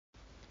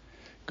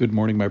Good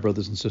morning, my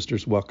brothers and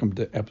sisters. Welcome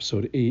to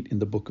episode 8 in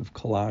the book of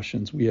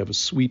Colossians. We have a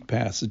sweet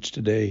passage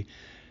today,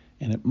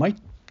 and it might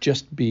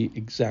just be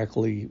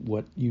exactly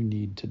what you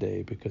need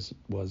today because it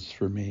was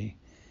for me.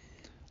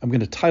 I'm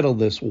going to title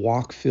this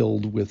Walk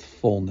Filled with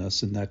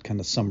Fullness, and that kind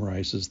of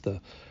summarizes the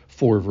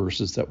 4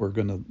 verses that we're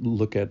going to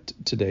look at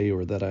today,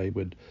 or that I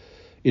would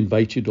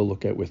invite you to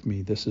look at with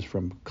me. This is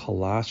from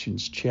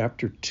Colossians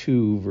chapter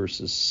 2,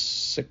 verses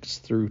 6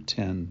 through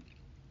 10.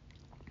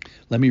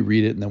 Let me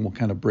read it, and then we'll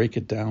kind of break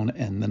it down,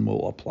 and then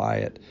we'll apply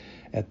it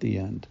at the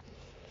end.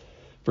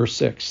 Verse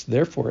 6,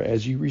 therefore,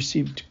 as you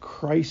received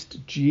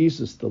Christ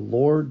Jesus the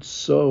Lord,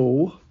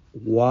 so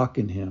walk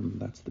in him.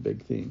 That's the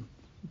big theme.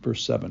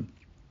 Verse 7,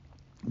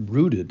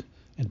 rooted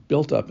and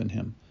built up in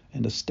him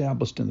and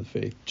established in the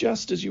faith,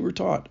 just as you were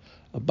taught,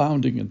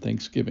 abounding in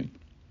thanksgiving.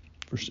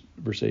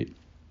 Verse 8,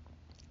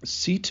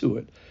 see to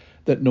it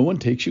that no one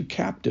takes you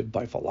captive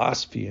by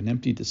philosophy and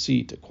empty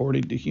deceit,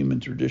 according to human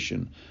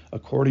tradition,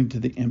 according to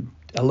the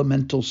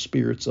elemental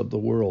spirits of the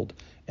world,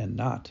 and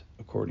not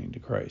according to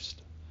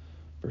Christ.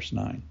 Verse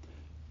 9,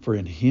 for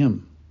in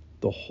him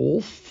the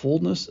whole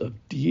fullness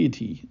of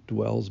deity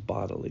dwells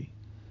bodily.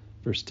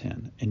 Verse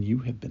 10, and you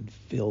have been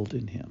filled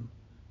in him,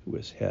 who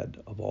is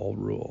head of all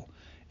rule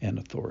and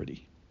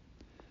authority.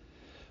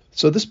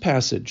 So this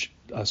passage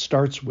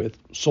starts with,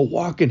 so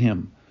walk in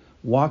him,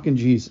 walk in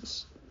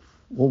Jesus.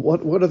 Well,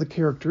 what are the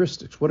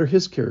characteristics? What are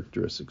his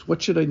characteristics?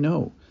 What should I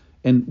know?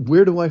 And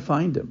where do I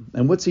find him?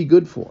 And what's he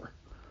good for?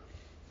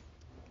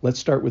 Let's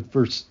start with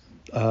verse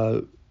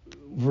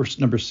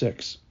number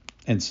 6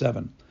 and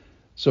 7.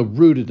 So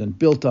rooted and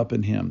built up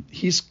in him.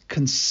 He's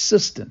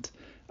consistent.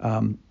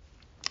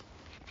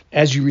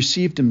 As you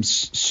received him,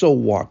 so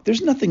walk.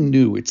 There's nothing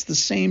new. It's the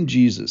same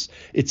Jesus.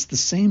 It's the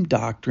same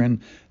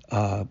doctrine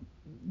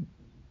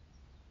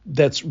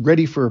that's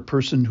ready for a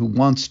person who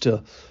wants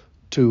to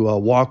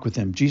walk with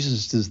him.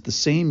 Jesus is the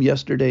same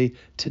yesterday,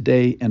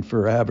 today, and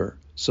forever.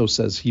 So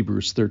says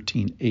Hebrews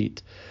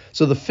 13:8.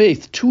 So the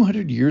faith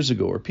 200 years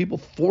ago, or people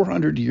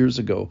 400 years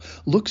ago,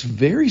 looks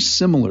very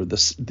similar.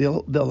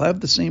 They'll have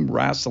the same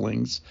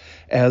wrestlings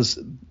as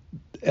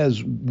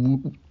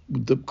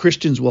the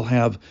Christians will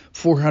have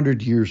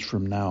 400 years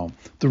from now.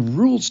 The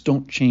rules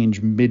don't change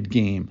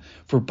mid-game.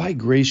 For by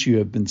grace you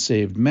have been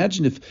saved.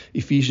 Imagine if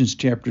Ephesians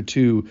chapter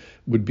 2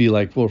 would be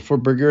like, well, for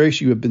by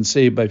grace you have been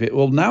saved by faith.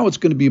 Well, now it's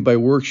going to be by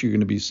works you're going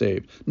to be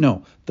saved.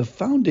 No, the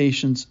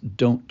foundations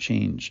don't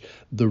change.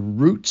 The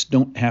roots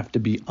don't have to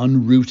be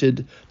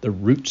unrooted. The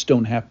roots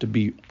don't have to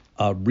be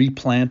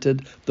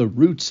replanted. The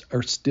roots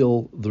are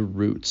still the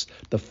roots.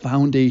 The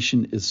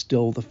foundation is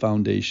still the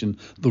foundation.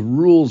 The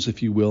rules,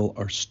 if you will,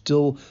 are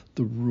still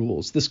the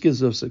rules. This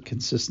gives us a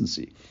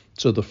consistency.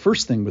 So the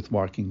first thing with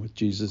walking with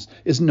Jesus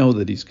is know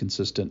that he's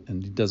consistent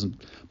and he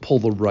doesn't pull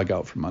the rug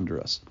out from under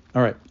us.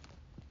 All right.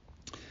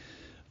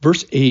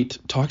 Verse 8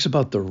 talks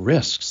about the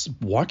risks.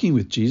 Walking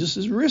with Jesus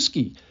is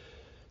risky.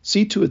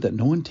 See to it that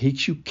no one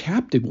takes you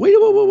captive. Wait,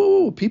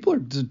 whoa. People are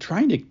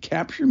trying to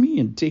capture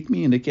me and take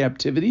me into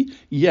captivity?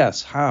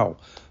 Yes, how?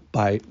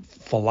 By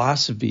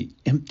philosophy,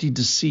 empty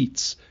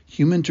deceits,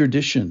 human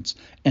traditions,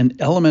 and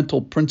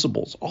elemental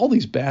principles. All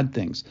these bad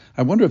things.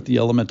 I wonder if the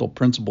elemental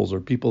principles are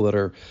people that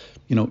are,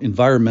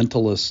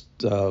 environmentalists,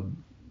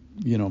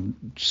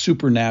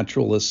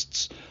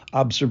 supernaturalists,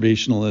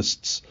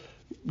 observationalists,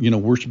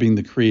 worshiping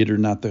the creator,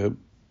 not the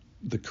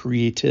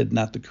created,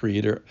 not the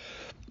creator.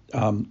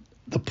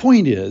 The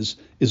point is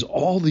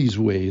all these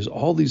ways,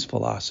 all these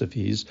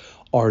philosophies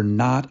are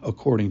not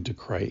according to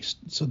Christ.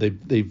 So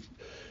the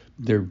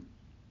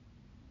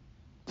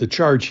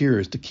charge here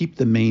is to keep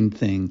the main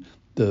thing,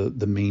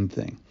 the main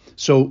thing.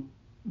 So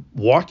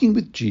walking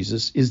with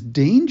Jesus is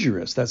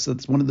dangerous. That's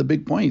one of the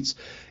big points.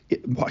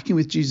 Walking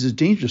with Jesus is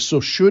dangerous. So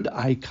should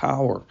I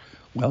cower?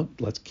 Well,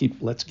 let's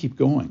keep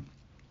going.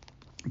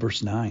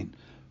 Verse 9,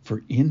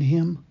 for in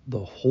him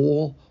the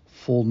whole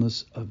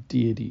fullness of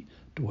deity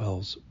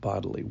dwells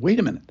bodily. Wait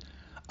a minute.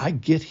 I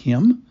get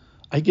him?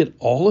 I get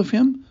all of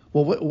him?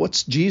 Well,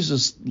 what's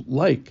Jesus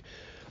like?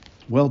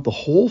 Well, the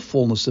whole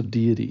fullness of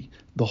deity,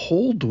 the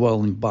whole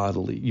dwelling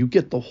bodily. You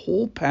get the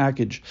whole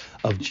package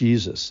of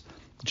Jesus.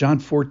 John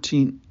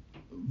 14,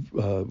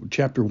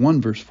 chapter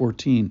 1, verse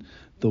 14,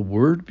 the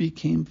Word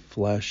became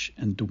flesh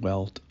and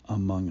dwelt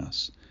among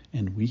us,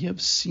 and we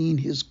have seen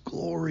his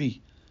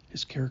glory,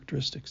 his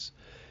characteristics,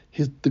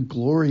 the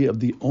glory of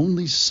the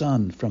only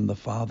Son from the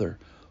Father,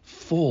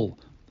 full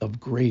of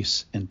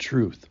grace and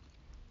truth.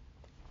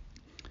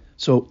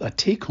 So a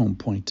take-home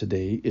point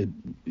today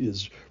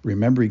is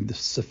remembering the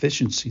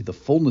sufficiency, the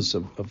fullness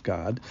of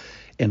God,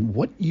 and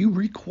what you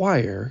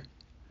require,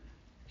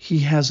 he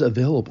has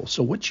available.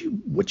 So what you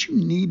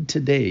need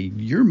today,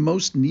 your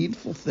most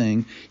needful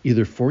thing,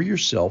 either for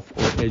yourself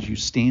or as you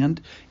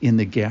stand in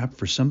the gap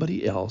for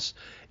somebody else,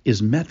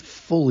 is met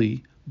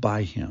fully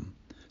by him.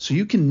 So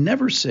you can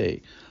never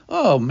say,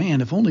 oh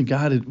man, if only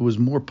God was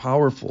more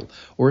powerful,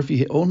 or if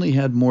he only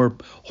had more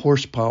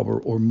horsepower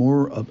or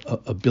more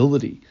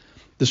ability.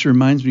 This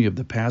reminds me of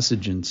the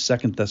passage in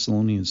 2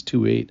 Thessalonians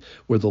 2:8,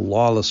 where the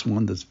lawless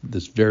one,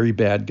 this very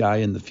bad guy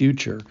in the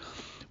future,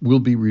 will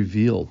be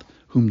revealed,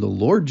 whom the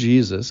Lord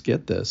Jesus,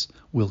 get this,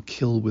 will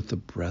kill with the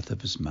breath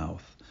of his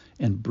mouth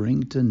and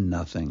bring to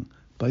nothing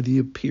by the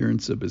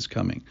appearance of his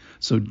coming.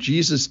 So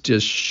Jesus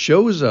just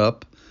shows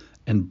up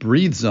and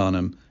breathes on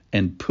him,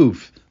 and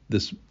poof,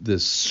 this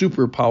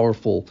super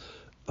powerful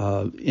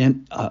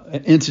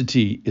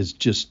entity is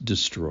just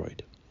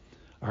destroyed.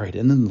 All right,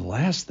 and then the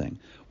last thing.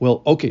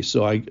 Well, okay,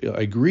 so I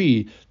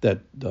agree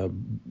that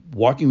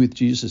walking with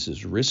Jesus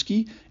is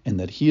risky and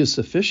that he is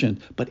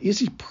sufficient, but is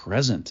he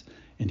present?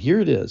 And here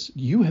it is.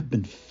 You have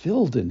been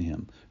filled in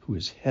him, who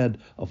is head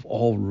of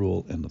all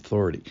rule and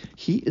authority.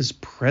 He is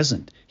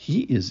present.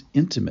 He is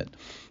intimate.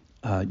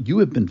 You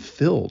have been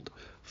filled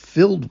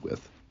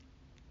with,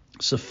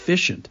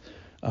 sufficient.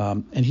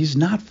 And he's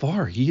not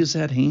far. He is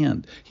at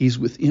hand. He's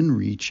within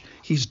reach.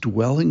 He's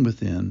dwelling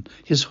within.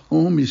 His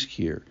home is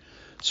here.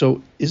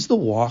 So is the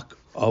walk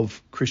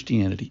of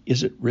Christianity,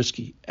 is it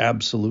risky?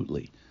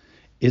 Absolutely.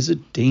 Is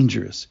it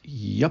dangerous?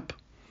 Yep.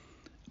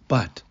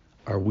 But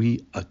are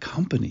we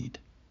accompanied?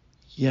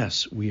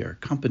 Yes, we are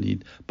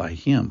accompanied by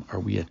him. Are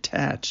we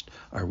attached?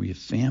 Are we a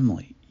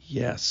family?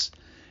 Yes.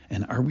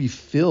 And are we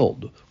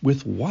filled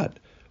with what?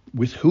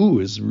 With who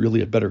is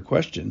really a better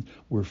question.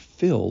 We're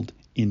filled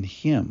in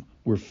him.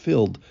 We're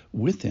filled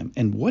with him.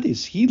 And what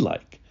is he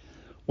like?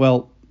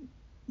 Well,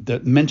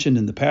 that mentioned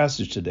in the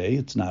passage today,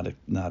 it's not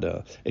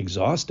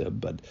exhaustive,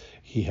 but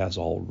he has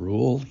all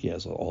rule, he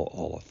has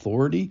all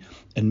authority,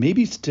 and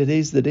maybe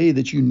today's the day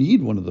that you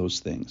need one of those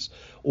things,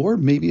 or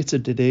maybe it's a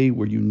day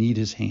where you need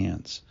his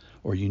hands,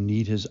 or you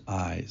need his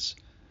eyes,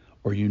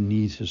 or you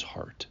need his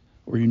heart,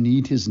 or you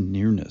need his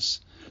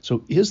nearness.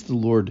 So is the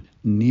Lord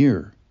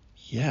near?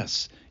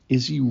 Yes.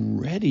 Is he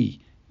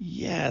ready?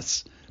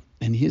 Yes.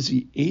 And is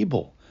he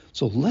able?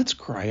 So let's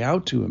cry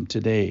out to him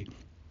today,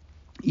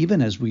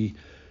 even as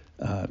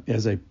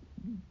I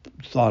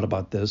thought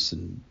about this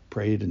and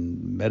prayed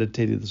and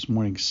meditated this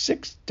morning.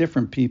 6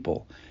 different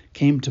people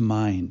came to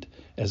mind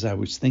as I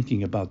was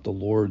thinking about the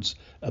Lord's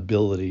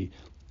ability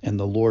and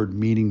the Lord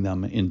meeting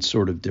them in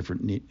sort of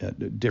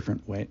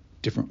different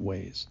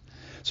ways.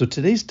 So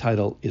today's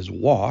title is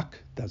Walk.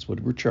 That's what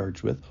we're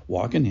charged with.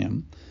 Walk in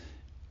him.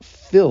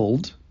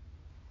 Filled.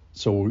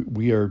 So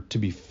we are to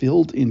be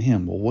filled in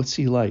him. Well, what's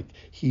he like?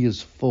 He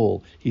is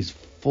full. He's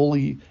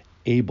fully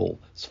able,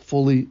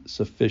 fully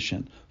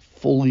sufficient,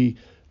 fully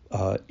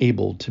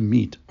able to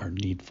meet our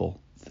needful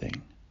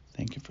thing.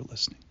 Thank you for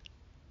listening.